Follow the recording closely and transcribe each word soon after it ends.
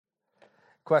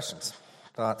Questions,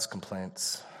 thoughts,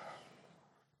 complaints?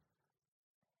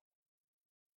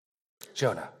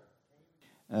 Jonah.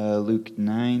 Luke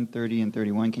 9, 30 and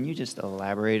 31. Can you just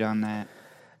elaborate on that?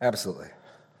 Absolutely.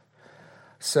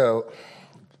 So,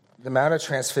 the Mount of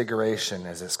Transfiguration,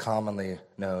 as it's commonly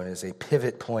known, is a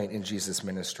pivot point in Jesus'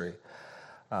 ministry.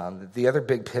 The other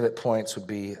big pivot points would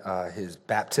be his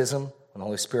baptism, when the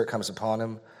Holy Spirit comes upon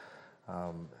him.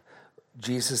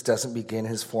 Jesus doesn't begin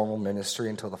his formal ministry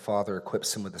until the Father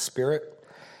equips him with the Spirit.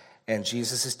 And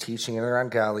Jesus is teaching in and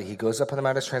around Galilee. He goes up on the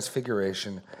Mount of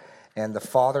Transfiguration, and the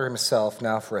Father himself,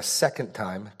 now for a second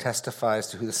time, testifies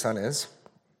to who the Son is.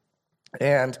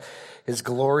 And his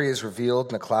glory is revealed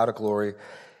in a cloud of glory.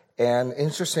 And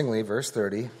interestingly, verse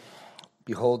 30,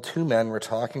 behold, two men were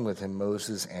talking with him,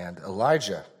 Moses and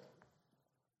Elijah,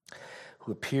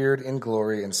 who appeared in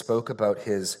glory and spoke about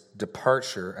his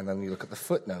departure. And then you look at the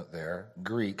footnote there,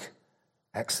 Greek,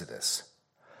 Exodus,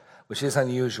 which is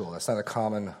unusual. That's not a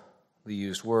commonly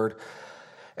used word.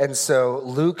 And so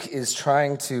Luke is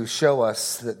trying to show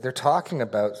us that they're talking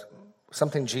about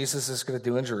something Jesus is going to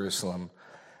do in Jerusalem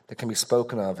that can be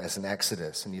spoken of as an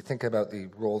Exodus. And you think about the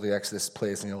role the Exodus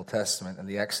plays in the Old Testament, and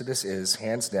the Exodus is,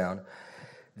 hands down,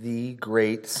 the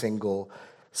great single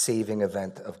saving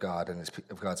event of God and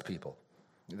of God's people.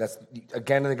 That's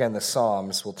again and again the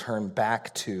Psalms will turn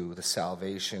back to the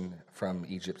salvation from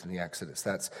Egypt and the Exodus.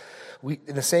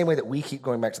 In the same way that we keep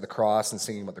going back to the cross and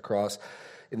singing about the cross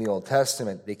in the Old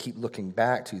Testament, they keep looking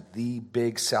back to the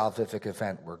big salvific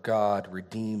event where God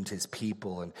redeemed his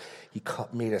people and he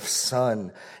made a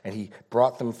son and he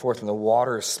brought them forth in the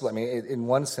waters. I mean, in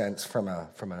one sense, from a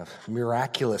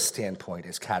miraculous standpoint,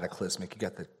 it's cataclysmic. You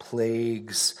got the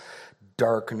plagues,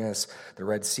 darkness, the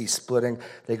Red Sea splitting.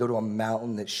 They go to a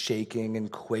mountain that's shaking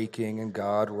and quaking, and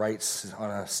God writes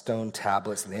on a stone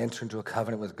tablets, and they enter into a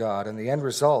covenant with God. And the end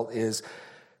result is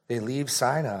they leave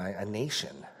Sinai a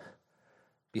nation.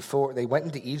 Before they went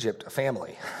into Egypt, a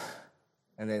family,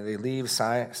 and they leave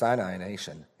Sinai a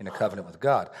nation in a covenant with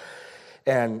God.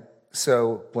 And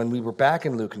so when we were back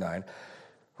in Luke 9,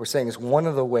 we're saying is one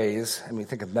of the ways, and we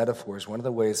think of metaphors, one of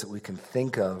the ways that we can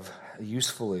think of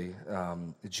usefully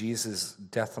Jesus'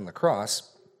 death on the cross,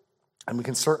 and we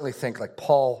can certainly think like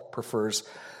Paul prefers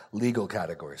legal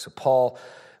categories. So Paul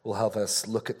will help us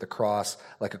look at the cross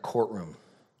like a courtroom.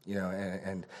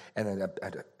 And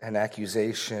an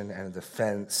accusation and a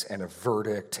defense and a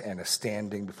verdict and a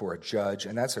standing before a judge.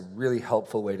 And that's a really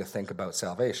helpful way to think about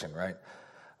salvation, right?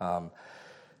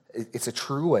 It's a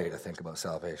true way to think about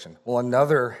salvation. Well,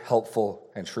 another helpful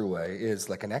and true way is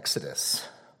like an exodus.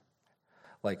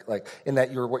 Like in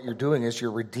that what you're doing is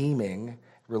you're redeeming,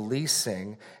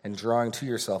 releasing, and drawing to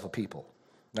yourself a people.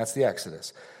 That's the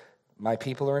exodus. My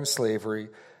people are in slavery.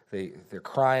 They're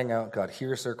crying out. God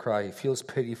hears their cry. He feels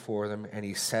pity for them, and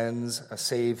he sends a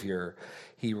Savior.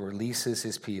 He releases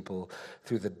his people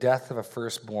through the death of a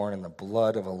firstborn and the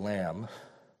blood of a lamb.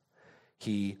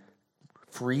 He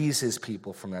frees his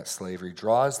people from that slavery,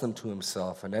 draws them to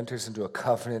himself, and enters into a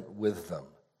covenant with them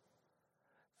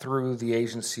through the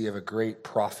agency of a great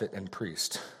prophet and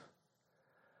priest.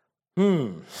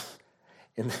 And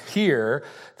here,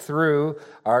 through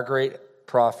our great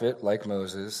prophet, like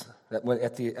Moses, that when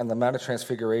on the Mount of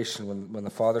Transfiguration, when the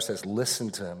Father says, listen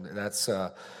to him, that's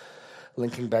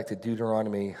linking back to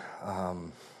Deuteronomy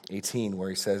 18, where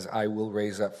he says, I will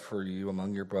raise up for you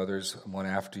among your brothers one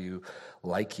after you,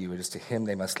 like you. It is to him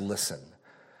they must listen.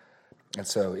 And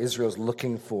so Israel's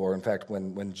looking for, in fact,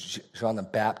 when John the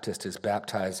Baptist is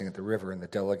baptizing at the river and the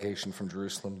delegation from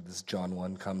Jerusalem, this is John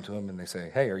 1, come to him and they say,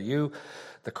 hey, are you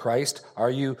the Christ? Are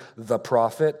you the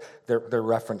prophet? They're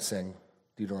referencing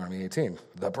Deuteronomy 18,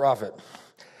 the prophet.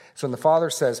 So when the Father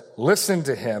says, listen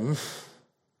to him,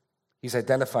 he's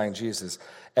identifying Jesus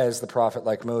as the prophet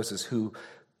like Moses, who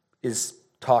is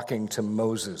talking to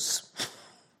Moses.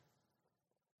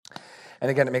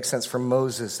 And again, it makes sense for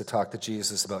Moses to talk to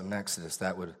Jesus about an Exodus.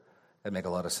 That'd make a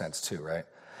lot of sense too, right?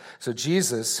 So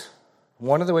Jesus,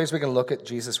 one of the ways we can look at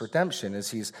Jesus' redemption is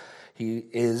he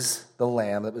is the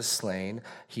lamb that was slain.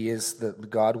 He is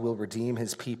God will redeem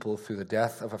his people through the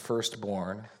death of a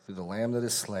firstborn, through the lamb that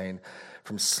is slain,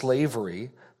 from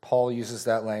slavery. Paul uses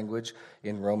that language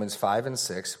in Romans 5 and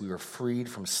 6. We were freed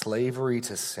from slavery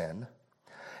to sin.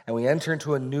 And we enter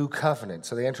into a new covenant.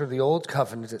 So they enter the old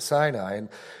covenant at Sinai, and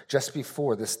just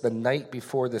before this, the night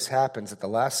before this happens, at the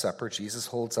Last Supper, Jesus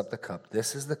holds up the cup.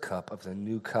 This is the cup of the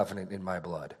new covenant in my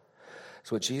blood.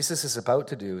 So what Jesus is about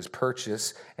to do is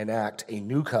purchase and act a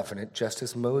new covenant, just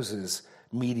as Moses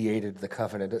mediated the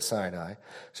covenant at Sinai.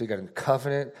 So you got a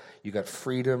covenant, you got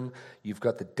freedom, you've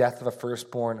got the death of a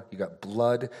firstborn, you got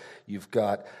blood, you've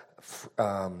got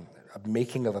a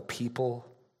making of a people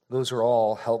those are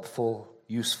all helpful,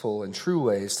 useful, and true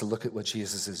ways to look at what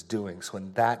Jesus is doing. So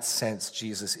in that sense,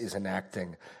 Jesus is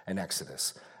enacting an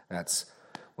exodus. That's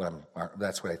what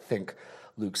I think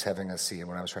Luke's having us see and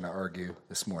what I was trying to argue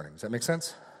this morning. Does that make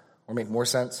sense? Or make more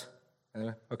sense?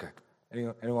 Anyway? Okay.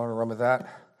 Anyone want to run with that?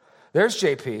 There's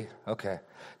JP. Okay.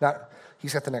 Now,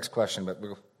 he's got the next question, but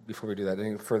before we do that,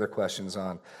 any further questions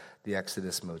on the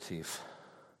Exodus motif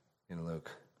in Luke?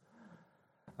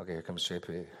 Okay, here comes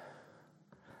JP.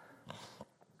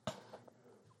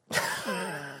 Got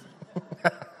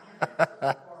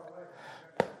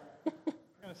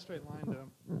a straight line to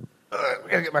him.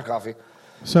 We gotta get my coffee.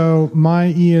 So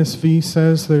my ESV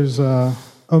says there's a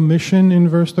omission in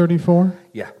verse 34.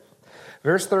 Yeah.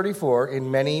 Verse 34 in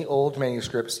many old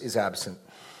manuscripts is absent.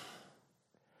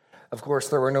 Of course,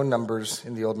 there were no numbers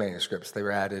in the old manuscripts. They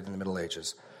were added in the Middle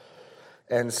Ages.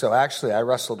 And so actually, I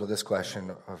wrestled with this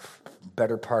question of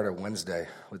better part of Wednesday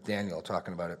with Daniel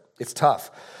talking about it. It's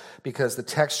tough because the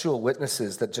textual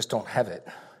witnesses that just don't have it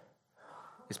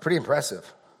is pretty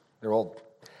impressive. They're old.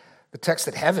 The texts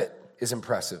that have it is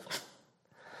impressive.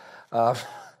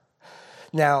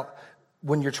 Now,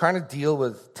 when you're trying to deal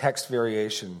with text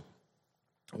variation,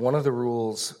 one of the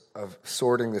rules of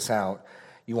sorting this out,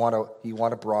 you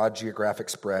want a broad geographic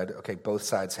spread. Okay, both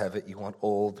sides have it. You want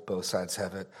old, both sides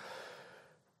have it.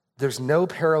 There's no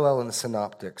parallel in the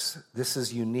synoptics. This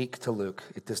is unique to Luke.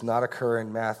 It does not occur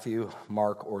in Matthew,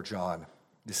 Mark, or John.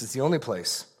 This is the only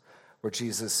place where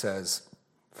Jesus says,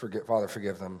 Father,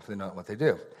 forgive them, for they know not what they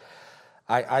do.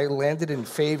 I landed in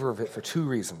favor of it for two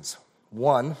reasons.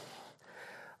 One,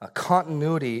 a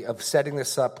continuity of setting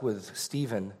this up with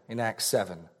Stephen in Acts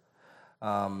 7.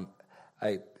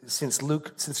 Since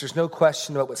there's no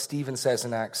question about what Stephen says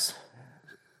in Acts,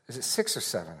 is it 6 or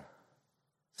 7?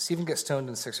 Stephen gets stoned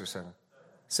in 6 or 7?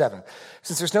 7.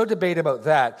 Since there's no debate about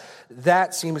that,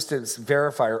 that seems to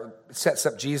verify or sets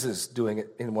up Jesus doing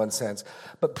it in one sense.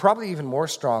 But probably even more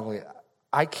strongly,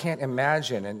 I can't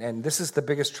imagine, and this is the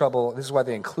biggest trouble, this is why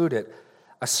they include it,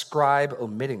 a scribe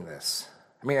omitting this.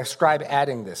 I mean, a scribe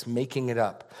adding this, making it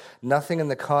up. Nothing in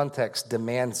the context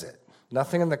demands it.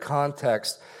 Nothing in the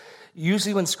context.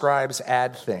 Usually when scribes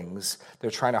add things,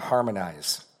 they're trying to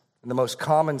harmonize. And the most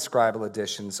common scribal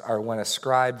additions are when a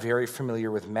scribe very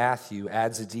familiar with Matthew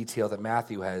adds a detail that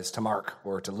Matthew has to Mark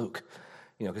or to Luke,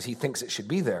 because he thinks it should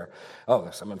be there. Oh,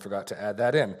 someone forgot to add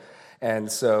that in.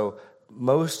 And so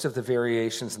most of the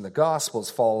variations in the Gospels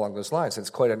fall along those lines. And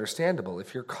it's quite understandable.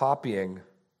 If you're copying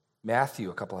Matthew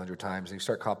a couple hundred times and you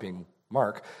start copying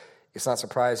Mark, it's not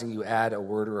surprising you add a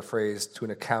word or a phrase to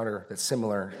an encounter that's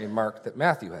similar in Mark that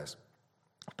Matthew has.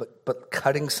 But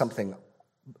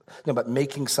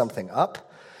making something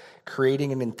up,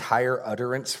 creating an entire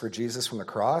utterance for Jesus from the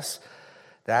cross,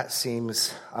 that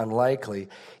seems unlikely.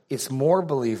 It's more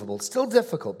believable, it's still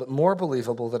difficult, but more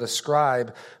believable that a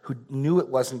scribe who knew it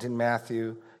wasn't in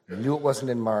Matthew, knew it wasn't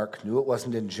in Mark, knew it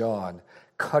wasn't in John,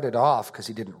 cut it off because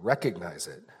he didn't recognize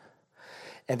it.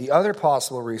 And the other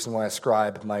possible reason why a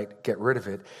scribe might get rid of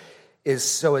it is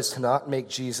so as to not make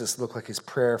Jesus look like his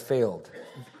prayer failed.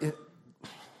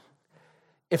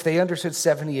 If they understood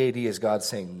 70 AD as God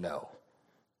saying, no,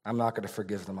 I'm not going to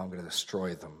forgive them, I'm going to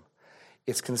destroy them,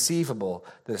 it's conceivable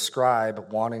that a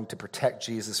scribe wanting to protect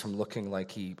Jesus from looking like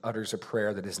he utters a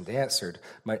prayer that isn't answered,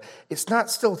 it's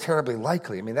not still terribly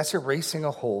likely. I mean, that's erasing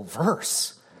a whole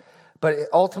verse. But it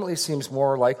ultimately seems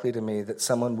more likely to me that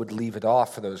someone would leave it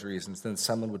off for those reasons than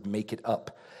someone would make it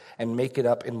up, and make it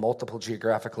up in multiple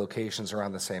geographic locations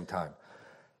around the same time.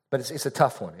 But it's a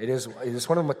tough one. It is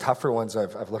one of the tougher ones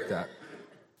I've looked at.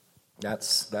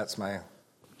 That's my...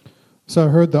 So I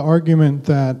heard the argument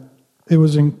that it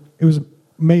was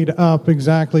made up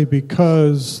exactly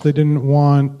because they didn't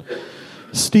want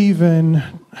Stephen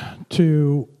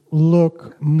to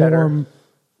look better, more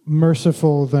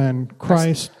merciful than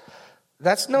Christ.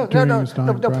 That's no. Part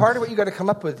of what you got to come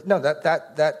up with. No,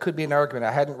 that could be an argument.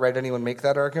 I hadn't read anyone make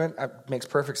that argument. It makes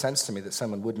perfect sense to me that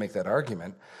someone would make that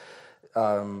argument.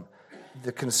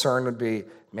 The concern would be,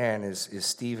 man, is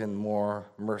Stephen more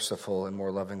merciful and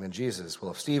more loving than Jesus?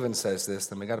 Well, if Stephen says this,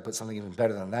 then we got to put something even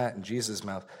better than that in Jesus'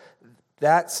 mouth.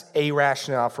 That's a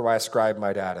rationale for why a scribe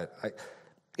might add it.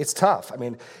 It's tough. I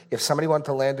mean, if somebody wanted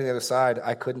to land on the other side,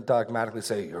 I couldn't dogmatically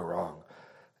say, you're wrong.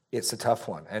 It's a tough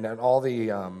one. And all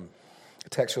the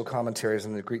textual commentaries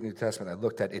in the Greek New Testament I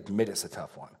looked at admit it's a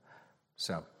tough one.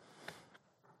 So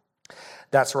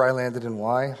that's where I landed and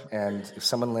why. And if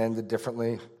someone landed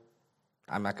differently,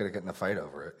 I'm not going to get in a fight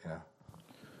over it.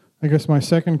 I guess my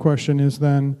second question is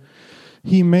then,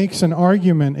 he makes an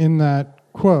argument in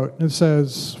that quote. It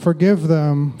says, forgive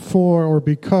them for or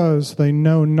because they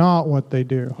know not what they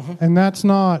do. Mm-hmm. And that's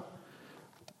not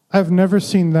I've never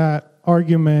seen that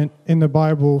argument in the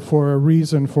Bible for a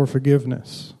reason for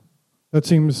forgiveness. That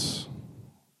seems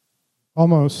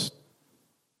almost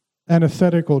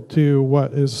antithetical to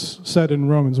what is said in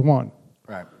Romans 1.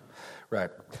 Right.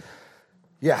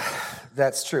 Yeah,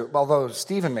 that's true. Although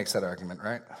Stephen makes that argument,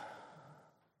 right?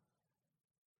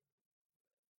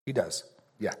 He does,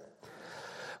 yeah.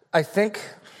 I think,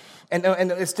 and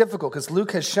it's difficult because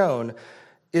Luke has shown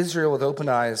Israel with open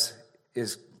eyes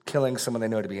is killing someone they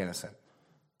know to be innocent.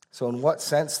 So in what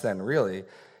sense then, really,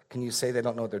 can you say they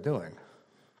don't know what they're doing?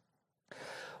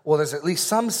 Well, there's at least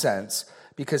some sense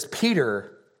because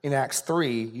Peter in Acts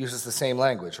 3 uses the same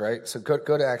language, right? So go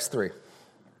to Acts 3.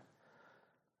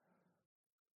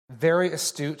 Very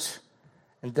astute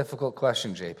and difficult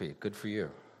question, JP. Good for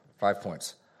you. 5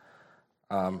 points.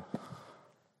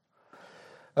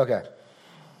 Okay.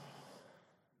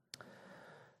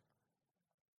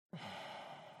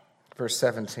 Verse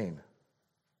 17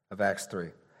 of Acts 3.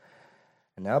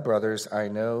 And now, brothers, I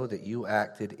know that you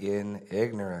acted in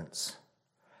ignorance,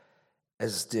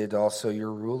 as did also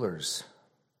your rulers.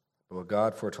 But what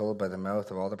God foretold by the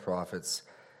mouth of all the prophets,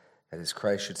 that his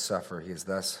Christ should suffer, he is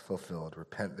thus fulfilled.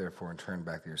 Repent, therefore, and turn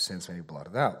back, that your sins may be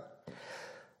blotted out.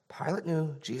 Pilate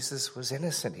knew Jesus was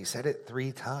innocent. He said it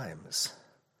 3 times.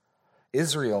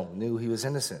 Israel knew he was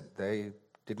innocent. They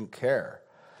didn't care.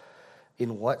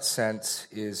 In what sense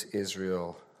is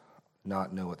Israel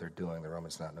not know what they're doing, the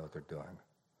Romans not know what they're doing?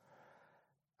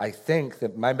 I think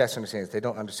that my best understanding is they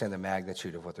don't understand the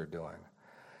magnitude of what they're doing.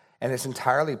 And it's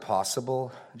entirely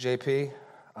possible, JP,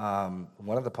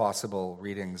 one of the possible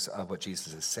readings of what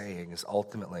Jesus is saying is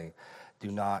ultimately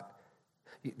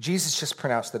Jesus just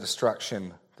pronounced the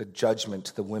destruction, the judgment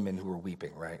to the women who were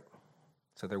weeping, right?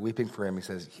 So they're weeping for him. He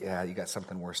says, yeah, you got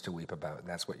something worse to weep about, and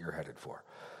that's what you're headed for.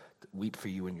 Weep for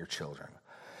you and your children.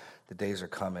 The days are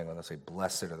coming when they'll say,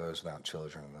 blessed are those without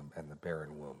children and the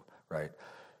barren womb, right?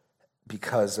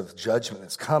 Because of judgment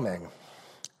that's coming,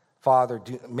 Father,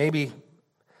 maybe, I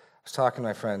was talking to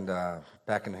my friend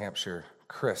back in New Hampshire,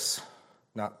 Chris,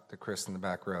 not the Chris in the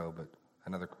back row, but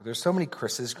another. There's so many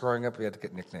Chris's growing up, we had to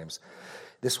get nicknames.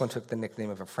 This one took the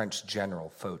nickname of a French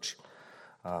general, Foch.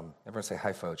 Everyone say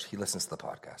hi, Foch. He listens to the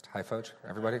podcast. Hi, Foch,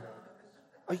 everybody?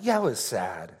 Oh, yeah, it was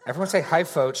sad. Everyone say hi,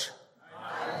 Foch.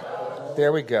 Hi,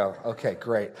 there we go. Okay,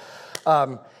 great.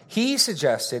 He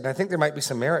suggested, and I think there might be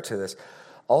some merit to this,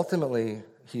 ultimately,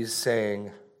 he's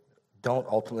saying, don't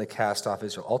ultimately cast off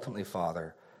Israel. Ultimately,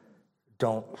 Father,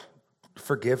 don't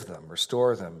forgive them,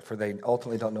 restore them, for they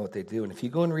ultimately don't know what they do. And if you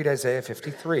go and read Isaiah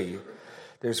 53,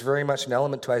 there's very much an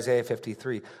element to Isaiah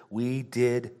 53. We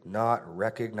did not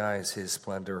recognize his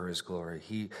splendor or his glory.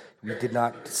 We did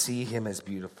not see him as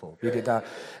beautiful. We did not.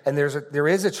 And there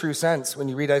is a true sense when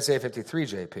you read Isaiah 53,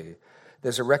 JP.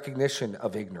 There's a recognition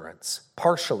of ignorance,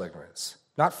 partial ignorance,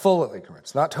 not full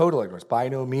ignorance, not total ignorance, by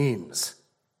no means,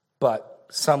 but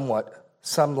some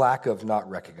lack of not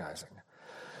recognizing.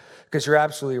 Because you're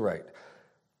absolutely right.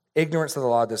 Ignorance of the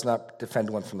law does not defend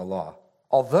one from the law.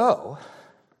 Although,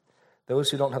 those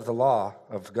who don't have the law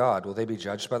of God, will they be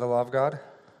judged by the law of God?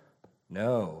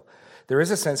 No. There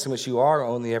is a sense in which you are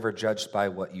only ever judged by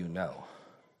what you know,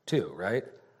 too, right?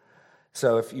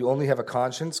 So if you only have a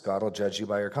conscience, God will judge you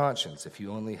by your conscience. If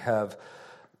you only have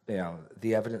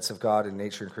the evidence of God in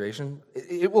nature and creation,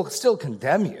 it will still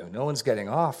condemn you. No one's getting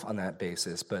off on that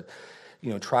basis. But,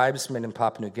 tribesmen in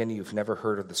Papua New Guinea who've never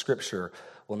heard of the scripture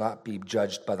will not be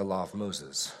judged by the law of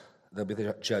Moses. They'll be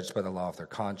judged by the law of their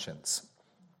conscience.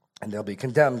 And they'll be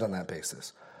condemned on that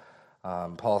basis.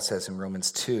 Paul says in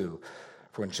Romans 2,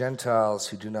 for when Gentiles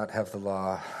who do not have the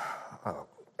law,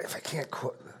 if I can't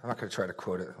quote, I'm not going to try to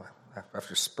quote it.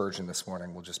 After Spurgeon this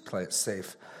morning, we'll just play it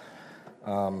safe.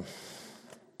 Romans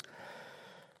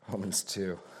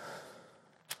 2.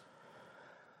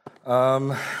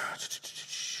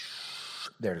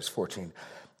 There it is, 14.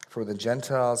 For the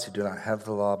Gentiles who do not have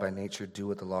the law by nature do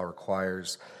what the law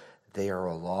requires. They are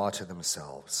a law to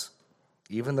themselves.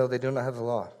 Even though they do not have the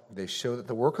law, they show that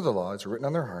the work of the law is written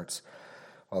on their hearts,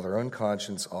 while their own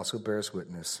conscience also bears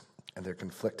witness, and their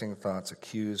conflicting thoughts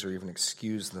accuse or even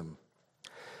excuse them.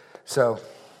 So,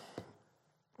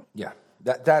 yeah,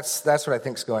 that's what I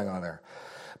think is going on there.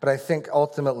 But I think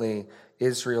ultimately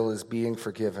Israel is being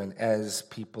forgiven as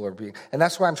people are being, and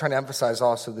that's why I'm trying to emphasize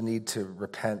also the need to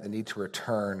repent, the need to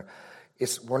return.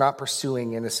 We're not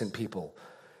pursuing innocent people.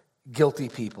 Guilty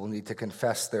people need to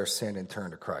confess their sin and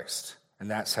turn to Christ. And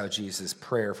that's how Jesus'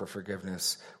 prayer for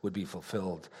forgiveness would be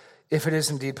fulfilled, if it is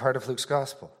indeed part of Luke's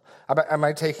gospel. Am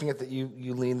I taking it that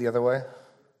you lean the other way?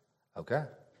 Okay.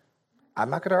 I'm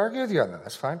not going to argue with you on that.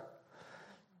 That's fine.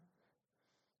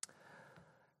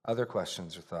 Other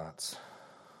questions or thoughts?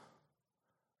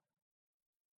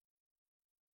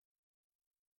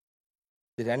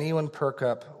 Did anyone perk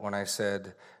up when I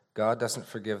said, God doesn't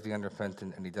forgive the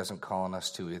unrepentant and he doesn't call on us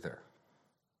to either?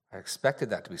 I expected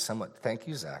that to be somewhat, thank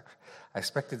you, Zach. I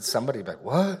expected somebody to be like,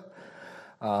 what?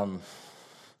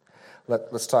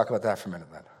 Let's talk about that for a minute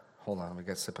then. Hold on, we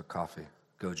got a sip of coffee.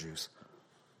 Go juice.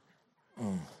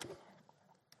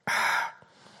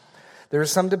 There is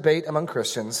some debate among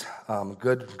Christians,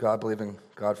 good, God-believing,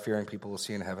 God-fearing people we'll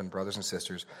see in heaven, brothers and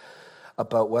sisters,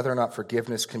 about whether or not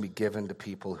forgiveness can be given to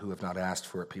people who have not asked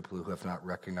for it, people who have not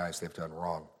recognized they've done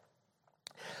wrong.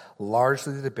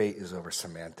 Largely the debate is over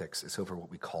semantics. It's over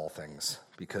what we call things.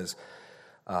 Because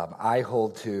I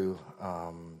hold to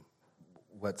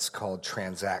what's called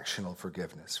transactional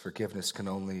forgiveness. Forgiveness can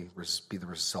only be the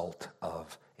result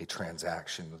of a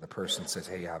transaction. The person says,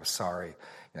 hey, I'm sorry.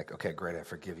 You're like, okay, great, I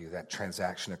forgive you. That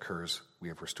transaction occurs. We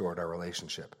have restored our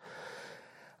relationship.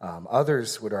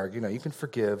 Others would argue, no, you can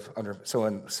forgive. So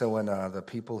when the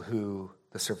people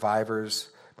the survivors,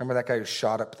 remember that guy who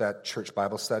shot up that church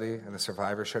Bible study and the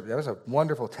survivors showed up? That was a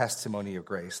wonderful testimony of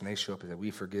grace. And they show up and say, we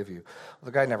forgive you. Well,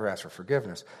 the guy never asked for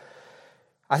forgiveness.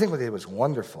 I think what they did was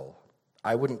wonderful.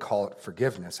 I wouldn't call it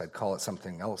forgiveness. I'd call it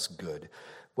something else good.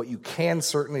 What you can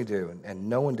certainly do, and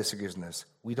no one disagrees in this,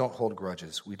 we don't hold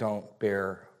grudges. We don't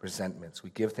bear resentments. We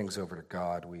give things over to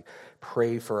God. We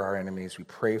pray for our enemies. We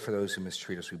pray for those who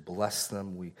mistreat us. We bless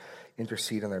them. We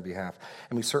intercede on their behalf.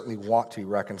 And we certainly want to be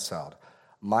reconciled.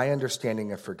 My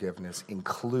understanding of forgiveness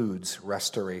includes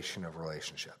restoration of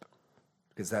relationship,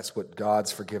 because that's what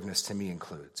God's forgiveness to me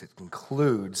includes. It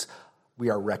includes we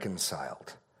are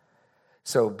reconciled.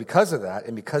 So because of that,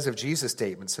 and because of Jesus'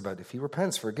 statements about if he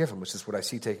repents, forgive him, which is what I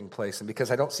see taking place, and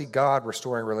because I don't see God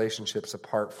restoring relationships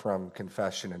apart from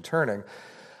confession and turning,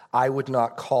 I would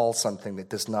not call something that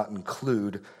does not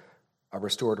include a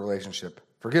restored relationship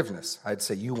forgiveness. I'd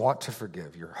say you want to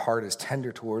forgive. Your heart is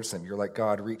tender towards them. You're like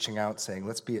God reaching out saying,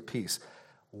 let's be at peace.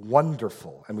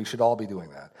 Wonderful, and we should all be doing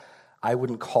that. I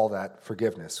wouldn't call that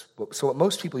forgiveness. So what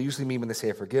most people usually mean when they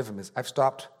say forgive him is, I've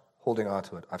stopped holding on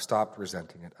to it. I've stopped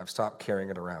resenting it. I've stopped carrying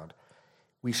it around.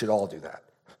 We should all do that.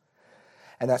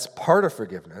 And that's part of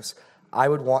forgiveness. I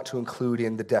would want to include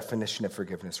in the definition of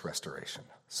forgiveness restoration.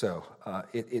 So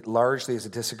it largely is a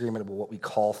disagreement about what we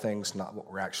call things, not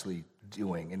what we're actually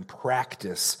doing. In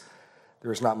practice,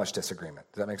 there is not much disagreement.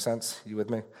 Does that make sense? You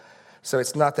with me? So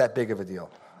it's not that big of a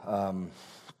deal.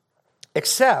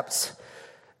 Except,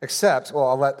 well,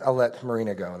 I'll let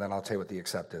Marina go, and then I'll tell you what the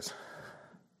except is.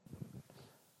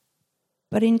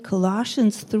 But in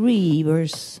Colossians 3,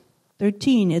 verse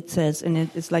 13, it says, and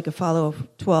it's like a follow of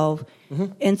 12,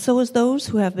 and so as those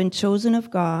who have been chosen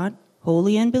of God,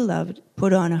 holy and beloved,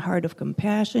 put on a heart of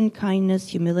compassion, kindness,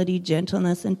 humility,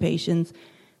 gentleness, and patience,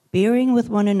 bearing with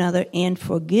one another, and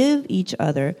forgive each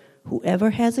other. Whoever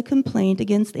has a complaint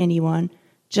against anyone,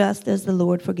 just as the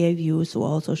Lord forgave you, so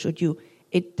also should you.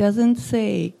 It doesn't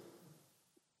say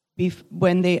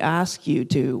when they ask you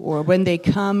to, or when they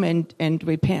come and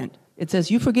repent. It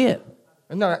says you forgive.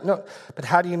 No. But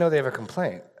how do you know they have a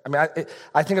complaint? I mean,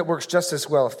 I think it works just as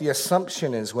well if the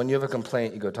assumption is when you have a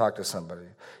complaint, you go talk to somebody.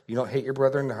 You don't hate your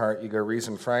brother in the heart. You go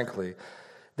reason frankly.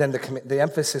 Then the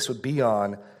emphasis would be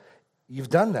on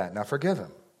you've done that. Now forgive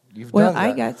him. You've done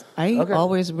that. I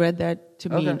always read that to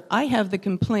mean I have the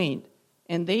complaint,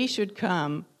 and they should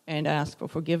come and ask for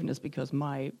forgiveness because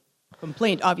my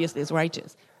complaint obviously is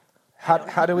righteous.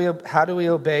 How do we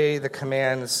obey the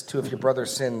commands to if your brother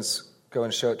sins, go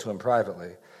and show it to him privately,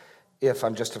 if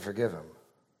I'm just to forgive him?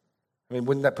 I mean,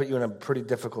 wouldn't that put you in a pretty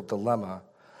difficult dilemma?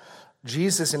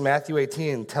 Jesus in Matthew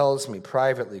 18 tells me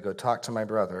privately, go talk to my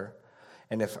brother.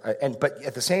 But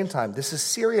at the same time, this is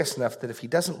serious enough that if he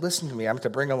doesn't listen to me, I'm to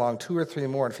bring along 2 or 3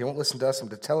 more. And if he won't listen to us, I'm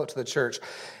to tell it to the church.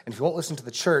 And if he won't listen to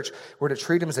the church, we're to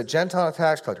treat him as a Gentile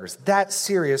tax collector. Is that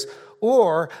serious?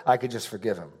 Or I could just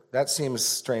forgive him. That seems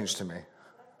strange to me.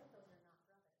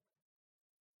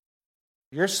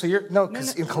 Because in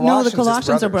Colossians, no, the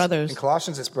Colossians are brothers. In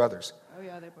Colossians, it's brothers. Oh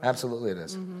yeah, they're brothers. Absolutely, it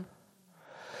is. Mm-hmm.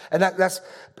 And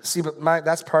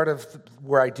that's part of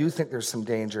where I do think there's some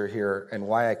danger here, and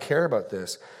why I care about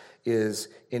this is,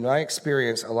 in my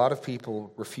experience, a lot of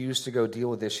people refuse to go deal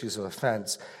with issues of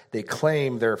offense. They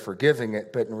claim they're forgiving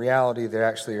it, but in reality, they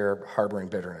actually are harboring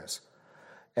bitterness.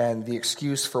 And the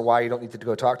excuse for why you don't need to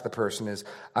go talk to the person is,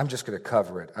 I'm just going to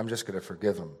cover it. I'm just going to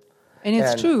forgive them. And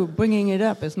it's true, bringing it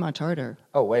up is much harder.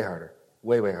 Oh, way harder.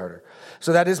 Way, way harder.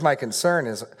 So that is my concern,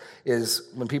 is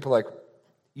when people are like,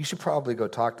 you should probably go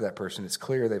talk to that person. It's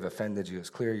clear they've offended you. It's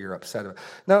clear you're upset.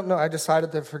 No, I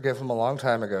decided to forgive them a long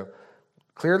time ago.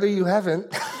 Clearly you haven't,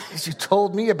 because you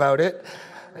told me about it.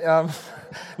 No,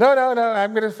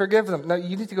 I'm going to forgive them. No,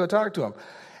 you need to go talk to them.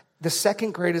 The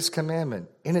second greatest commandment,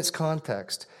 in its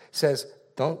context, says,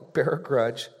 don't bear a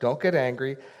grudge, don't get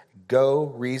angry, go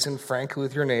reason frankly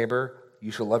with your neighbor.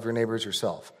 You shall love your neighbor as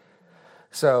yourself.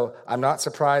 So I'm not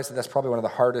surprised that that's probably one of the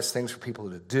hardest things for people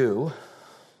to do.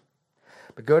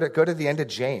 But go to the end of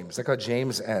James. Look how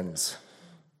James ends.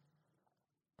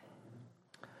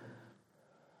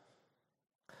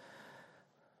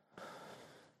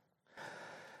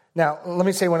 Now, let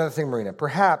me say one other thing, Marina.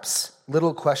 Perhaps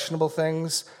little questionable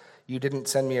things, you didn't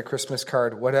send me a Christmas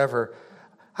card, whatever,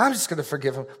 I'm just going to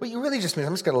forgive him. What you really just mean,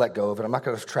 I'm just going to let go of it. I'm not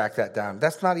going to track that down.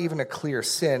 That's not even a clear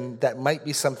sin. That might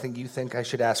be something you think I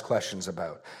should ask questions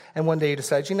about. And one day you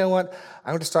decide, you know what,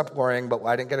 I'm going to stop worrying about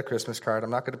why I didn't get a Christmas card. I'm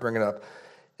not going to bring it up.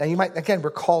 And you might, again,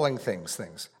 we're calling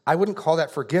things. I wouldn't call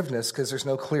that forgiveness because there's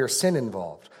no clear sin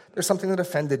involved. There's something that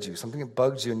offended you, something that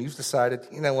bugged you, and you've decided,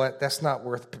 you know what, that's not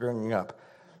worth bringing up.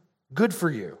 Good for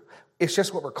you. It's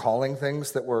just what we're calling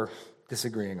things that we're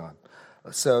disagreeing on.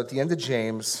 So at the end of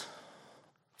James,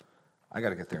 I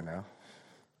got to get there now.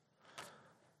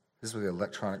 This is where the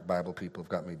electronic Bible people have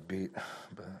got me beat.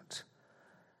 But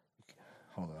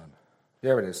hold on.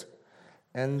 There it is.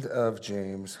 End of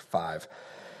James 5.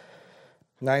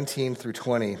 19 through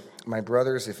 20. My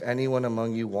brothers, if anyone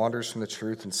among you wanders from the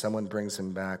truth and someone brings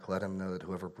him back, let him know that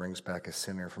whoever brings back a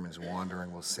sinner from his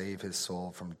wandering will save his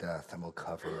soul from death and will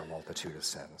cover a multitude of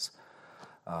sins.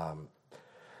 The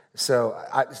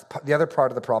other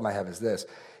part of the problem I have is this.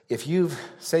 If you've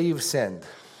sinned,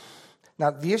 now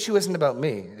the issue isn't about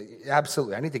me.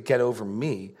 Absolutely, I need to get over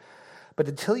me. But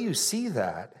until you see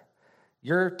that,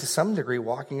 you're to some degree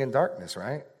walking in darkness,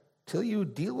 right? Till you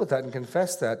deal with that and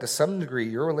confess that, to some degree,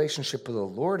 your relationship with the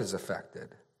Lord is affected,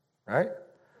 right?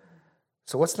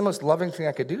 So what's the most loving thing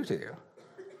I could do to you?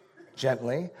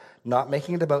 Gently, not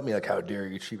making it about me, like, how dare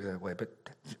you treat me that way, but,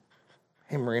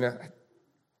 hey, Marina,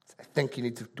 I think you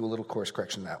need to do a little course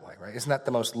correction that way, right? Isn't that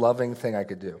the most loving thing I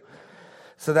could do?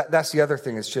 So that's the other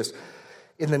thing. It's just,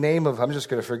 in the name of, I'm just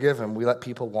going to forgive him, we let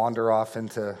people wander off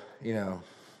into,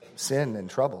 sin and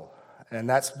trouble. And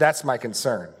that's my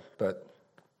concern, but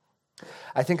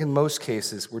I think in most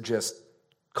cases, we're just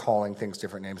calling things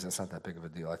different names, and it's not that big of a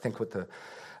deal. I think what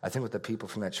the people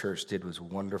from that church did was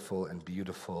wonderful and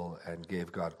beautiful and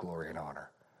gave God glory and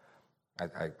honor.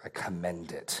 I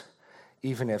commend it.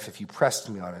 Even if you pressed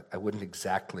me on it, I wouldn't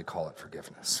exactly call it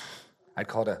forgiveness. I'd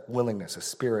call it a willingness, a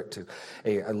spirit to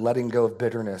a letting go of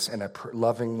bitterness and a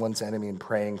loving one's enemy and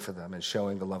praying for them and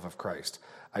showing the love of Christ.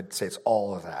 I'd say it's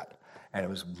all of that. And it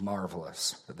was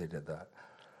marvelous that they did that.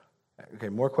 Okay,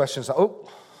 more questions. Oh,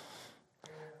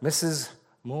 Mrs.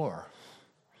 Moore.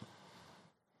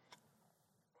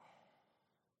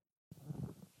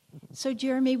 So,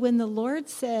 Jeremy, when the Lord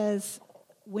says,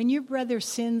 when your brother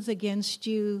sins against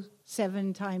you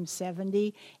 7 times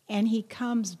 70, and he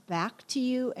comes back to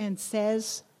you and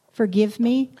says, forgive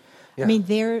me, yeah. I mean,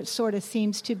 there sort of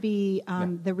seems to be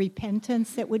the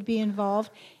repentance that would be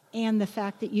involved. And the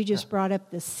fact that you just brought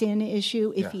up the sin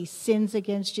issue, if he sins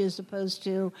against you as opposed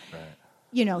to,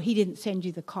 he didn't send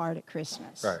you the card at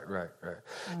Christmas. Right.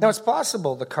 Now, it's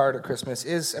possible the card at Christmas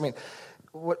is,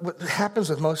 what happens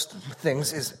with most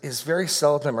things is very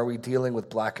seldom are we dealing with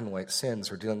black and white sins.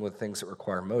 We're dealing with things that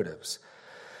require motives.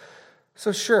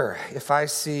 So sure, if I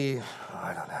see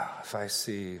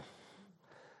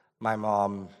my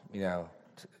mom,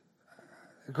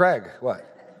 Greg, what?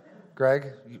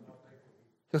 Greg?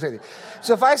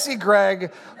 So if I see Greg,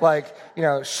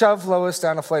 shove Lois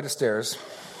down a flight of stairs,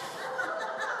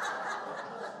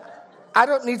 I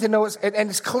don't need to know and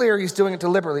it's clear he's doing it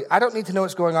deliberately. I don't need to know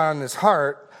what's going on in his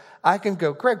heart. I can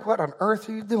go, Greg, what on earth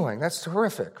are you doing? That's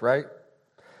terrific, right?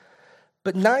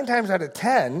 But 9 times out of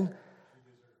 10,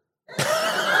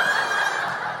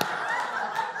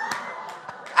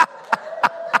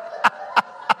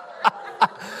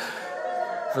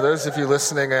 for those of you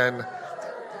listening and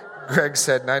Greg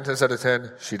said 9 times out of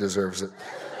 10, she deserves it.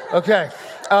 Okay.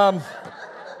 9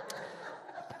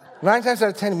 times out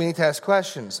of 10, we need to ask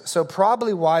questions. So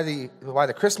probably why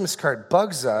the Christmas card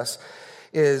bugs us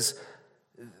is,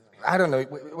 I don't know,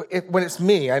 when it's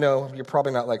me, I know you're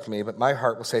probably not like me, but my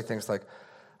heart will say things like,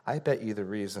 I bet you the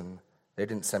reason they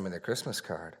didn't send me their Christmas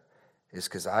card is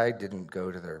because I didn't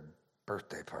go to their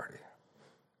birthday party.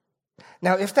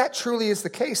 Now, if that truly is the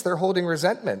case, they're holding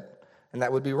resentment, and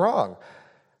that would be wrong.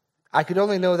 I could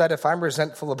only know that if I'm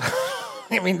resentful about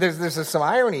there's some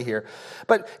irony here.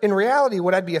 But in reality,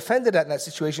 what I'd be offended at in that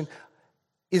situation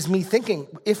is me thinking,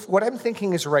 if what I'm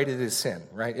thinking is right, it is sin,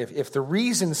 right? If the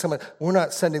reason we're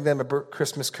not sending them a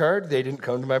Christmas card, they didn't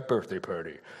come to my birthday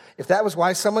party. If that was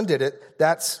why someone did it,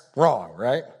 that's wrong,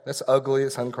 right? That's ugly,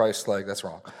 it's un-Christ-like, that's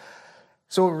wrong.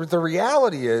 So the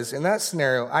reality is, in that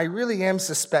scenario, I really am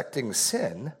suspecting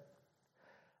sin,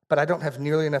 But I don't have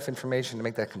nearly enough information to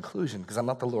make that conclusion because I'm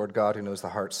not the Lord God who knows the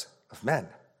hearts of men.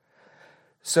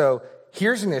 So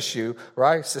here's an issue where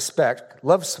I suspect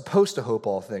love's supposed to hope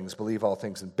all things, believe all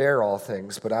things, and bear all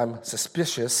things, but I'm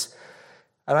suspicious.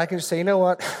 And I can just say, you know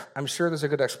what? I'm sure there's a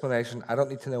good explanation. I don't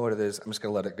need to know what it is. I'm just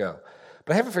going to let it go.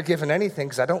 But I haven't forgiven anything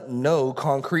because I don't know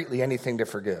concretely anything to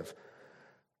forgive.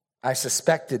 I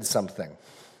suspected something.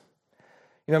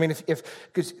 You know what I mean?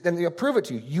 Because then they'll prove it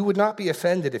to you. You would not be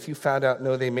offended if you found out,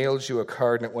 no, they mailed you a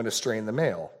card and it went astray in the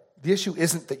mail. The issue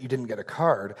isn't that you didn't get a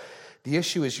card. The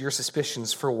issue is your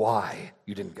suspicions for why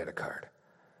you didn't get a card.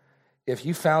 If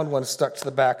you found one stuck to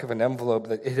the back of an envelope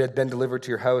that it had been delivered to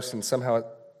your house and somehow it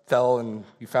fell and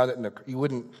you found it, you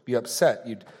wouldn't be upset.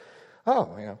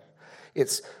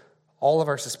 It's all of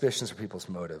our suspicions are people's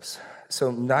motives.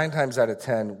 So 9 times out of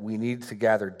 10, we need to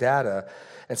gather data.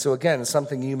 And so again,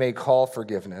 something you may call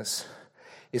forgiveness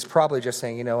is probably just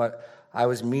saying, you know what, I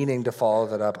was meaning to follow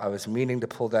that up. I was meaning to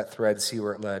pull that thread, see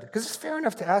where it led. Because it's fair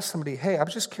enough to ask somebody, hey, I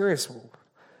was just curious. We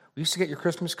used to get your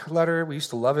Christmas letter. We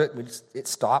used to love it. It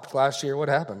stopped last year. What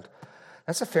happened?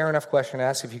 That's a fair enough question to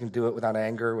ask if you can do it without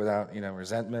anger, without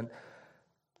resentment.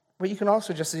 But you can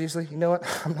also just as easily, you know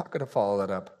what, I'm not going to follow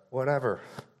that up. Whatever.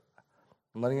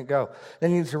 I'm letting it go.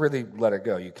 Then you need to really let it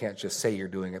go. You can't just say you're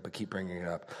doing it, but keep bringing it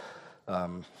up.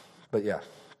 But yeah.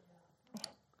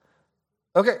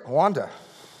 Okay, Wanda.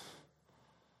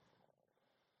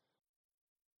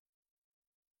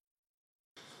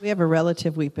 We have a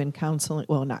relative we've been counseling.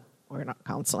 Well, we're not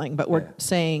counseling, but we're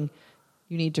saying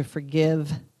you need to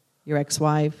forgive your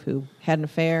ex-wife who had an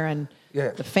affair, and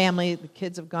the family, the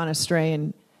kids have gone astray.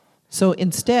 And so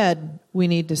instead, we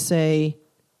need to say,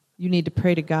 you need to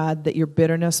pray to God that your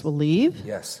bitterness will leave?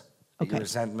 Yes. Okay. Your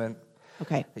resentment.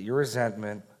 Okay. That your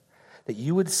resentment, that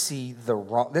you would see the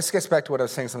wrong. This gets back to what I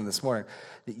was saying something this morning.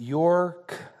 That your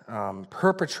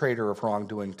perpetrator of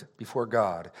wrongdoing before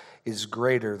God is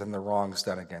greater than the wrongs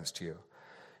done against you.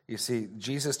 You see,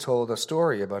 Jesus told a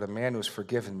story about a man who was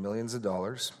forgiven millions of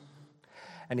dollars,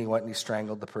 and he went and he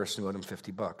strangled the person who owed him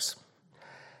 $50.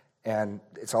 And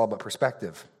it's all about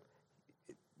perspective.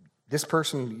 This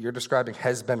person you're describing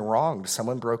has been wronged.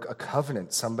 Someone broke a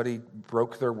covenant. Somebody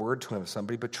broke their word to him.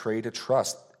 Somebody betrayed a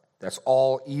trust. That's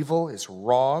all evil. It's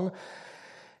wrong.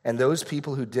 And those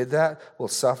people who did that will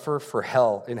suffer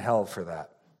in hell for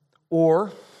that.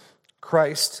 Or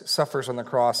Christ suffers on the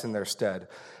cross in their stead.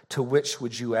 To which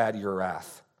would you add your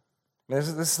wrath? This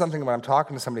is something when I'm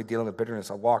talking to somebody dealing with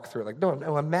bitterness, I'll walk through it like,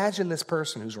 no, imagine this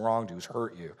person who's wronged you, who's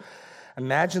hurt you.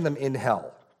 Imagine them in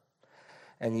hell.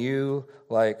 And you,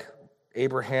 like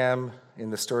Abraham in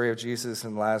the story of Jesus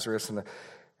and Lazarus,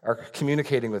 are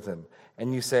communicating with them.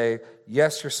 And you say,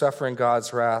 yes, you're suffering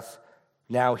God's wrath.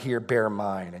 Now here, bear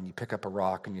mine. And you pick up a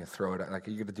rock and you throw it out. Like,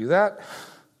 are you going to do that?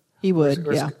 He would,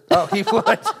 yeah. Oh, he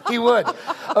would. He would.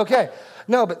 Okay.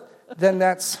 No, but then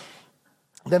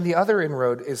the other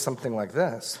inroad is something like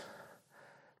this.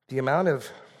 The amount of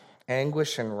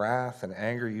anguish and wrath and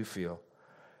anger you feel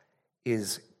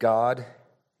is God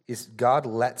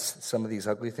lets some of these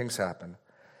ugly things happen.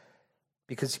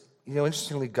 Because,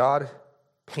 interestingly, God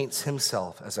paints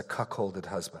himself as a cuckolded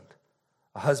husband.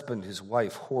 A husband whose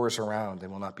wife whores around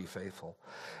and will not be faithful.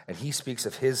 And he speaks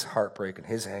of his heartbreak and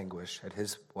his anguish at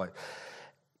his wife.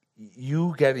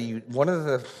 You get one of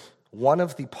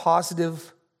the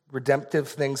positive, redemptive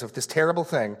things of this terrible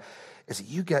thing is that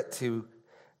you get to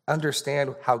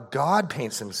understand how God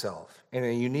paints himself in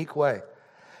a unique way.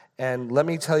 And let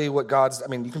me tell you what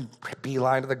you can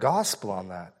beeline to the gospel on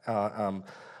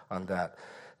that.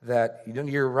 That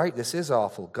you're right, this is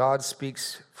awful. God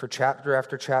speaks for chapter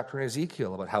after chapter in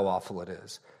Ezekiel about how awful it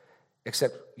is.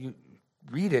 Except you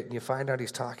read it and you find out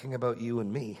he's talking about you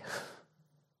and me.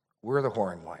 We're the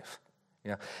whoring wife.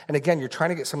 And again, you're trying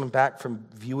to get someone back from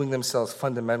viewing themselves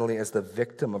fundamentally as the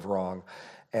victim of wrong.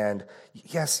 And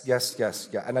yes.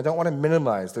 And I don't want to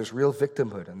minimize. There's real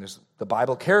victimhood, and the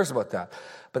Bible cares about that.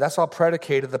 But that's all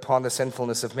predicated upon the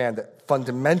sinfulness of man, that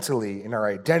fundamentally in our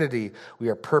identity, we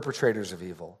are perpetrators of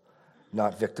evil,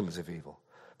 not victims of evil.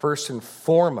 First and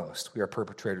foremost, we are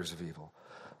perpetrators of evil.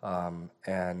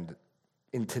 And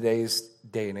in today's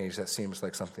day and age, that seems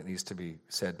like something that needs to be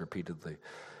said repeatedly.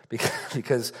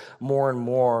 Because more and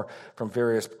more from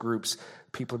various groups,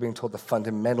 people are being told to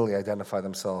fundamentally identify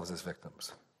themselves as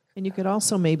victims. And you could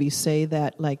also maybe say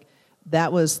that,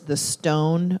 that was the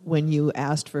stone when you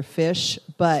asked for fish,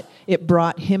 but it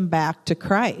brought him back to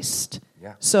Christ.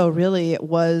 Yeah. So really it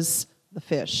was the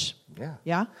fish. Yeah.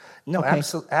 Yeah? No, okay.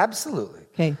 Absolutely.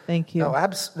 Okay, thank you. No,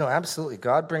 absolutely.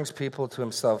 God brings people to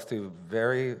himself through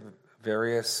very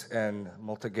various and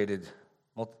multigated,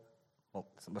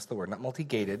 what's the word? Not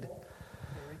multigated.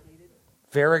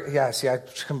 I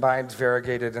combined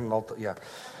variegated and yeah.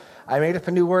 I made up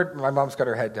a new word. My mom's got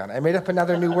her head down. I made up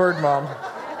another new word, Mom.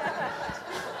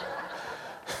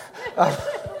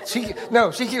 She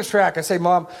keeps track. I say,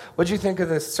 Mom, what'd you think of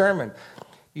this sermon?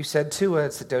 You said two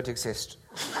words that don't exist.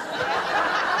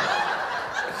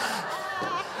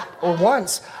 Or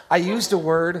once, I used a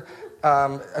word,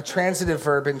 a transitive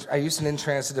verb, and I used an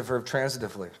intransitive verb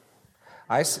transitively.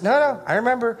 I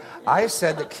remember. I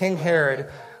said that King Herod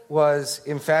was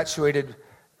infatuated.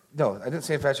 No, I didn't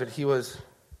say infatuated. It was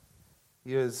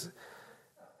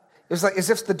like as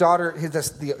if the daughter,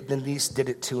 the niece did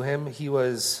it to him. He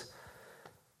was,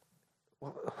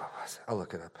 I'll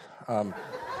look it up.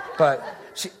 But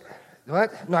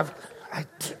what? No, I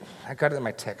got it in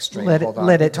my text string. Let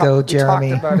it go,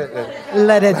 Jeremy. We talked about it.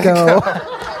 Let it go.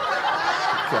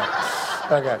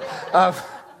 Okay.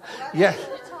 Yeah.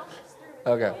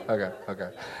 Okay.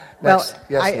 Well, Next.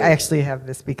 Yes, I Lee. actually have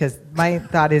this because my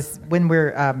thought is when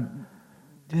we're,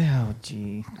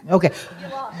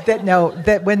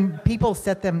 that when people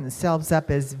set themselves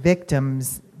up as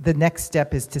victims, the next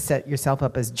step is to set yourself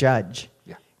up as judge.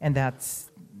 Yeah. And that's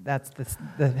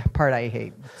the part I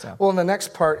hate. So. Well, and the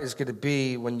next part is going to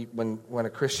be when a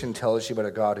Christian tells you about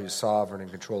a God who's sovereign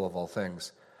and control of all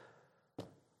things.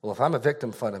 Well, if I'm a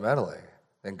victim fundamentally,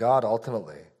 then God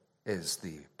ultimately is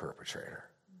the perpetrator.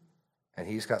 And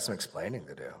he's got some explaining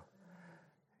to do.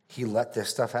 He let this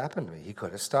stuff happen to me. He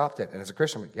could have stopped it. And as a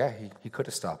Christian, he could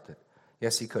have stopped it.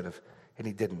 Yes, he could have. And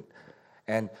he didn't.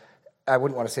 And I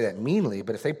wouldn't want to say that meanly,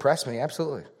 but if they press me,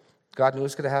 absolutely. God knew it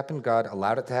was going to happen. God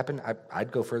allowed it to happen.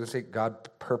 I'd go further and say God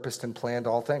purposed and planned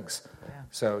all things. Yeah.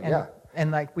 So,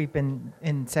 And like we've been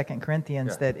in 2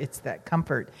 Corinthians, that it's that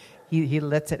comfort. He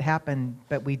lets it happen,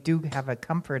 but we do have a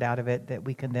comfort out of it that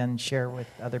we can then share with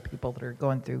other people that are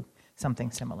going through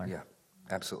something similar. Yeah,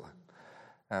 absolutely.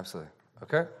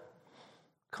 Okay.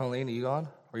 Colleen, are you on?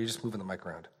 Or are you just moving the mic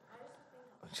around?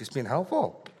 She's being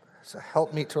helpful. It's a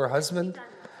helpmeet to her husband.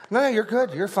 No, you're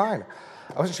good. You're fine.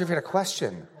 I wasn't sure if you had a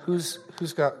question. Who's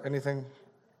got anything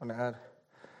want to add?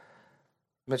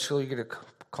 Mitchell, you going to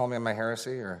call me on my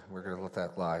heresy, or we're going to let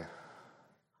that lie?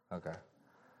 Okay.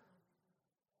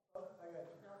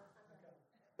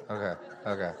 Okay.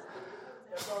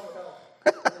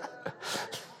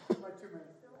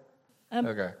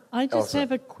 I just Elsa.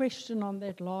 have a question on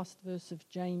that last verse of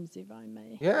James, if I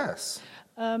may. Yes.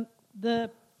 The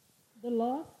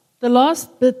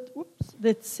last bit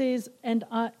that says, and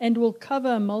will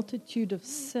cover a multitude of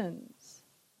sins.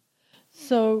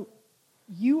 So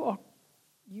you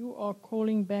are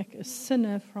calling back a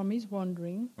sinner from his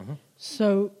wandering. Mm-hmm.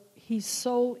 So his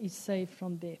soul is saved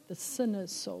from death. The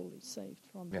sinner's soul is saved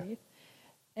from death.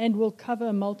 And will cover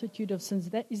a multitude of sins.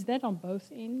 Is that on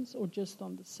both ends or just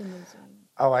on the sinner's end?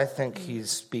 Oh, I think he's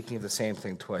speaking of the same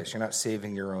thing twice. You're not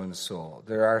saving your own soul.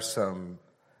 There are some,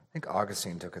 I think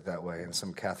Augustine took it that way, and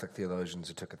some Catholic theologians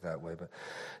who took it that way. But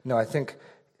no, I think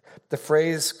the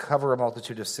phrase cover a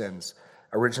multitude of sins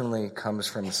originally comes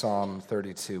from Psalm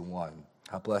 32:1.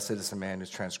 How blessed is the man whose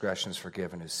transgression is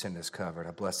forgiven, whose sin is covered.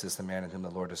 How blessed is the man in whom the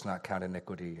Lord does not count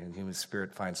iniquity, and in whom his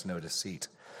spirit finds no deceit.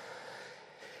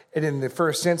 And in the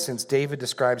first instance, David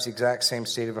describes the exact same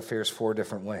state of affairs 4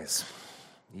 different ways.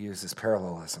 He uses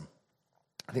parallelism.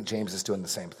 I think James is doing the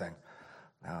same thing.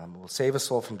 Will save a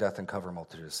soul from death and cover a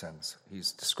multitude of sins.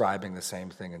 He's describing the same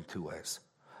thing in 2 ways.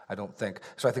 I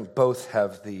think both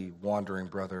have the wandering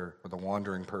brother or the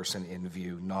wandering person in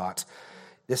view, not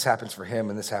this happens for him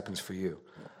and this happens for you.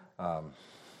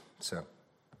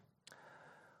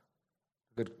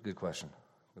 Good question.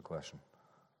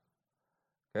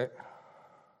 Okay.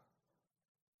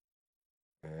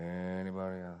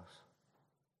 Anybody else?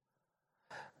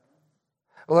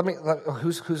 Well,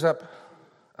 who's up?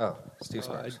 Oh, Steve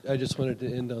Sparks. I just wanted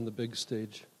to end on the big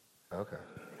stage. Okay.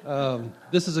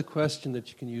 This is a question that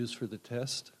you can use for the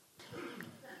test.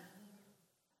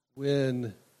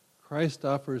 When Christ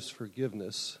offers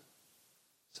forgiveness,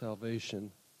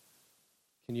 salvation,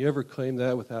 can you ever claim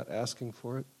that without asking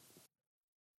for it?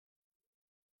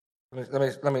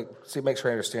 Let me see. Make sure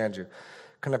I understand you.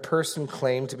 Can a person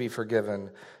claim to be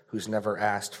forgiven who's never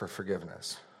asked for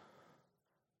forgiveness? Is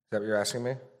that what you're asking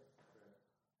me?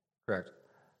 Correct.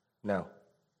 No.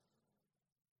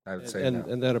 I would say no.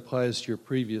 And that applies to your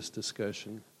previous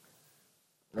discussion.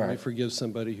 Can Right. you forgive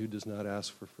somebody who does not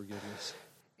ask for forgiveness?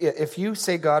 If you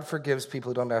say God forgives people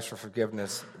who don't ask for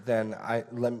forgiveness, then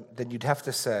you'd have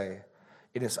to say,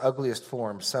 in its ugliest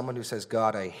form, someone who says,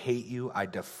 God, I hate you, I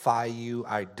defy you,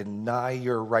 I deny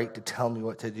your right to tell me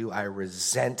what to do, I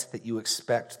resent that you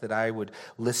expect that I would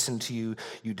listen to you,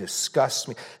 you disgust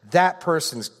me. That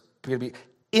person's going to be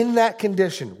in that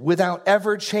condition without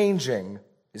ever changing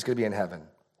is going to be in heaven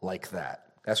like that.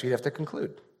 That's what you have to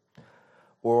conclude.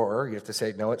 Or you have to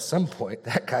say, no, at some point,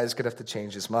 that guy's going to have to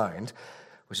change his mind,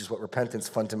 which is what repentance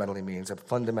fundamentally means, a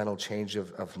fundamental change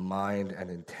of mind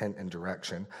and intent and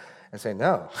direction, and say,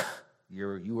 no,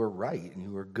 you were right, and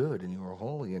you were good, and you were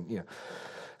holy. And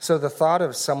So the thought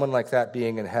of someone like that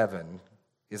being in heaven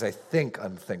is, I think,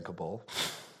 unthinkable.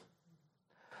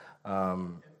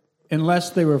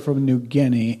 Unless they were from New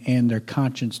Guinea and their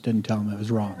conscience didn't tell them it was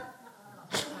wrong.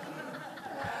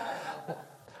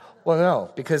 Well,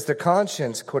 no, because the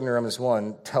conscience, according to Romans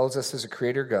 1, tells us there's a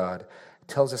creator God,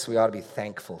 tells us we ought to be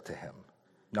thankful to him,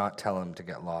 not tell him to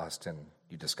get lost and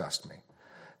you disgust me.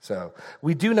 So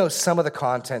we do know some of the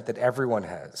content that everyone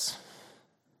has.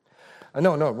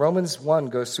 No, Romans 1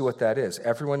 goes through what that is.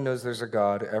 Everyone knows there's a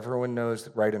God. Everyone knows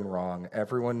right and wrong.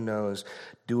 Everyone knows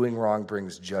doing wrong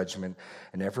brings judgment.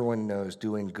 And everyone knows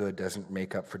doing good doesn't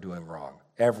make up for doing wrong.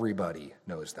 Everybody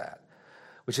knows that.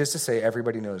 Which is to say,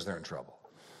 everybody knows they're in trouble.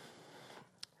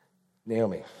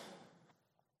 Naomi.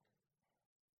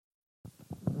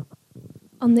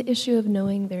 On the issue of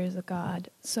knowing there is a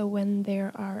God, so when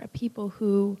there are people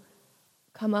who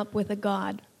come up with a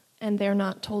God and they're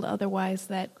not told otherwise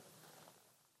that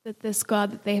this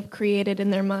God that they have created in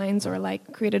their minds or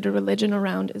like created a religion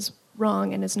around is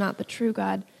wrong and is not the true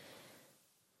God,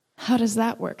 how does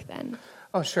that work then?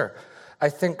 Oh, sure. I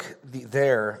think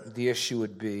the issue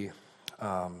would be,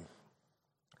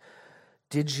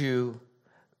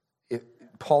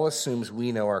 Paul assumes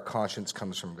we know our conscience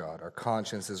comes from God. Our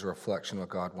conscience is a reflection of what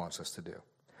God wants us to do.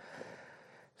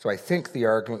 So I think the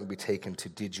argument would be taken to,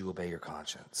 did you obey your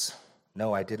conscience?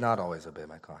 No, I did not always obey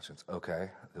my conscience.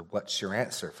 Okay, what's your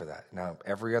answer for that? Now,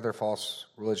 every other false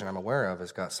religion I'm aware of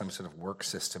has got some sort of work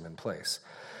system in place,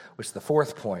 which the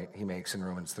fourth point he makes in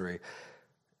Romans 3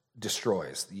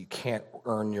 destroys. You can't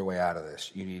earn your way out of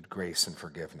this. You need grace and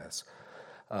forgiveness.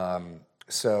 Paul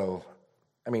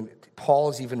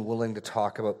is even willing to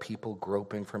talk about people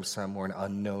groping from somewhere, an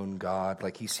unknown God.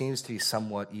 Like, he seems to be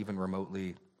somewhat even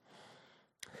remotely.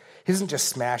 He doesn't just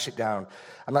smash it down.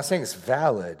 I'm not saying it's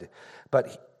valid,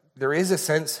 but there is a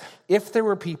sense, if there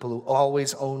were people who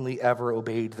always only ever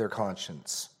obeyed their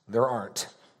conscience, there aren't.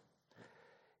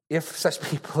 If such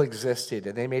people existed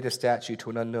and they made a statue to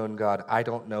an unknown God, I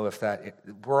don't know if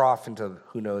we're off into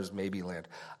who knows maybe land.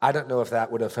 I don't know if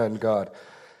that would offend God.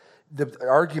 The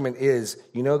argument is,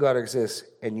 God exists,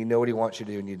 and you know what he wants you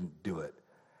to do, and you didn't do it.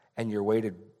 And your way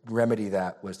to remedy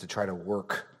that was to try to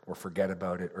work or forget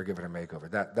about it or give it a makeover.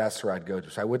 That's where I'd go to.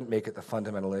 So I wouldn't make it the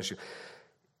fundamental issue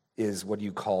is what do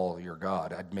you call your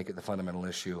God. I'd make it the fundamental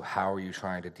issue, how are you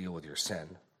trying to deal with your sin?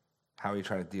 How are you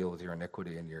trying to deal with your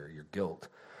iniquity and your guilt?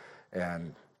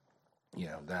 And,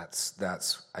 that's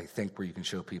I think, where you can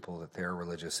show people that their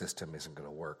religious system isn't going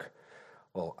to work.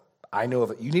 Well, I know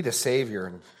of it. You need a savior,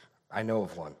 and I know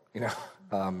of one,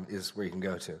 is where you can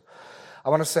go to. I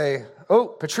want to say,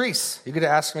 Patrice, you going to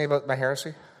ask me about my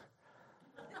heresy?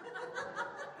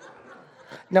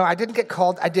 No, I did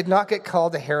not get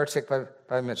called a heretic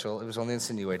by Mitchell. It was only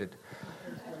insinuated.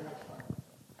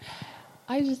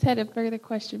 I just had a further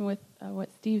question with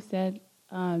what Steve said.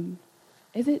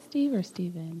 Is it Steve or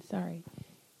Steven? Sorry.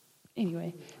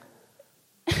 Anyway.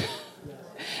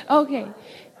 Okay.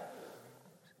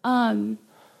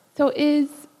 So is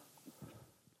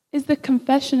the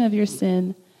confession of your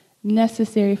sin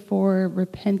necessary for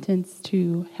repentance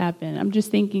to happen? I'm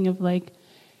just thinking of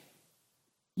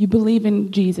you believe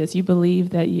in Jesus, you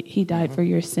believe that he died for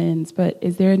your sins, but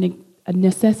is there a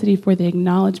necessity for the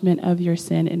acknowledgement of your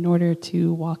sin in order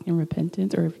to walk in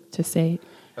repentance or to say,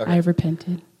 okay, I have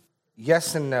repented?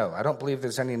 Yes and no. I don't believe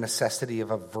there's any necessity of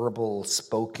a verbal,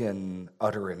 spoken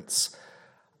utterance.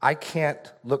 I can't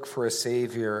look for a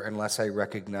savior unless I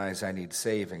recognize I need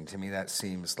saving. To me, that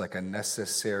seems like a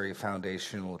necessary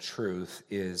foundational truth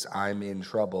is I'm in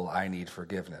trouble, I need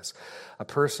forgiveness. A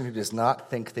person who does not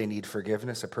think they need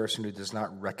forgiveness, a person who does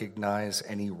not recognize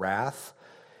any wrath,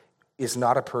 is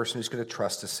not a person who's going to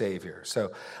trust a savior.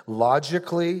 So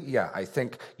logically, I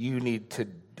think you need to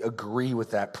agree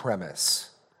with that premise.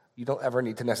 You don't ever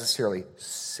need to necessarily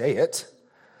say it.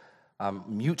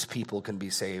 Mute people can be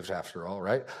saved after all,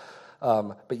 right?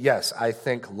 But yes, I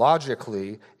think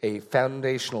logically a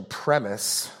foundational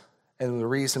premise, and the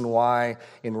reason why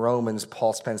in Romans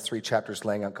Paul spends 3 chapters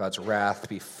laying out God's wrath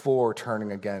before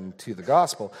turning again to the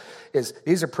gospel, is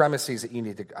these are premises that you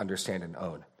need to understand and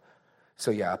own.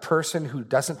 So a person who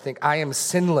doesn't think I am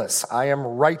sinless, I am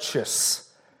righteous,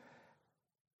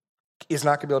 is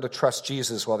not going to be able to trust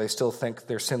Jesus while they still think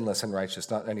they're sinless and righteous,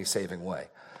 not in any saving way.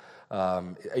 Are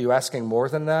you asking more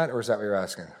than that, or is that what you're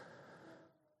asking?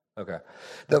 Okay.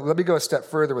 Let me go a step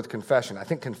further with confession. I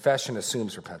think confession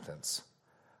assumes repentance.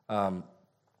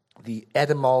 The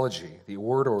etymology, the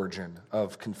word origin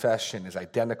of confession is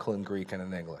identical in Greek and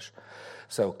in English.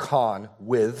 So con,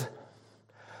 with,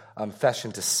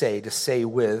 fession, to say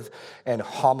with, and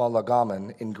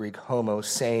homologamon in Greek, homo,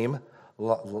 same,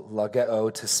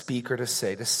 lageo, to speak or to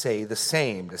say the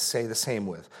same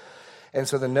with. And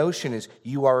so the notion is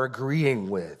you are agreeing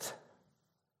with.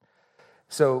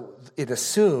 So it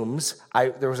assumes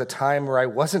there was a time where I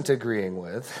wasn't agreeing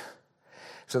with.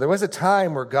 So there was a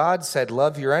time where God said,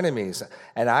 love your enemies.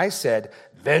 And I said,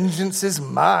 vengeance is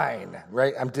mine,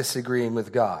 right? I'm disagreeing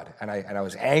with God. And I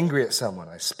was angry at someone.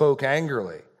 I spoke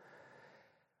angrily.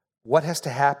 What has to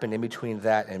happen in between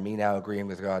that and me now agreeing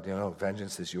with God?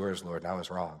 Vengeance is yours, Lord, and I was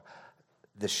wrong.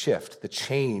 The shift, the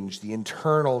change, the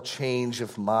internal change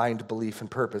of mind, belief,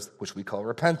 and purpose, which we call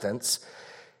repentance,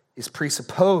 is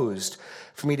presupposed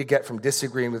for me to get from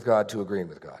disagreeing with God to agreeing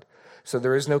with God. So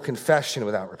there is no confession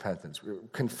without repentance.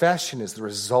 Confession is the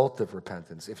result of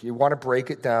repentance. If you want to break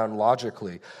it down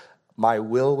logically, my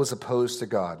will was opposed to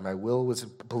God. My will was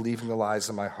believing the lies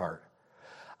of my heart.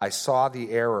 I saw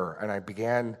the error, and I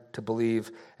began to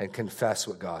believe and confess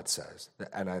what God says.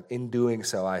 And in doing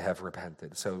so, I have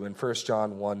repented. So when 1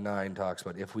 John 1:9 talks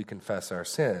about if we confess our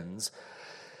sins,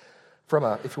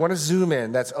 if you want to zoom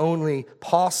in, that's only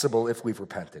possible if we've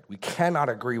repented. We cannot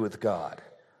agree with God,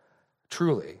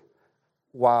 truly,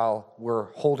 while we're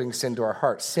holding sin to our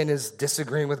heart. Sin is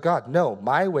disagreeing with God. No,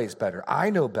 my way's better. I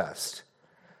know best.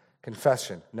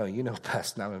 Confession. No, you know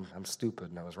best. Now I'm stupid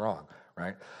and I was wrong,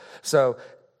 right? So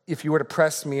if you were to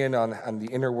press me in on the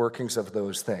inner workings of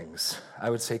those things, I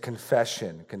would say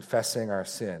confessing our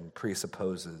sin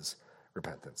presupposes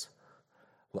repentance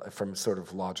from sort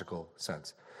of logical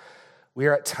sense. We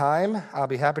are at time. I'll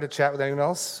be happy to chat with anyone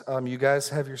else. You guys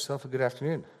have yourself a good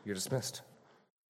afternoon. You're dismissed.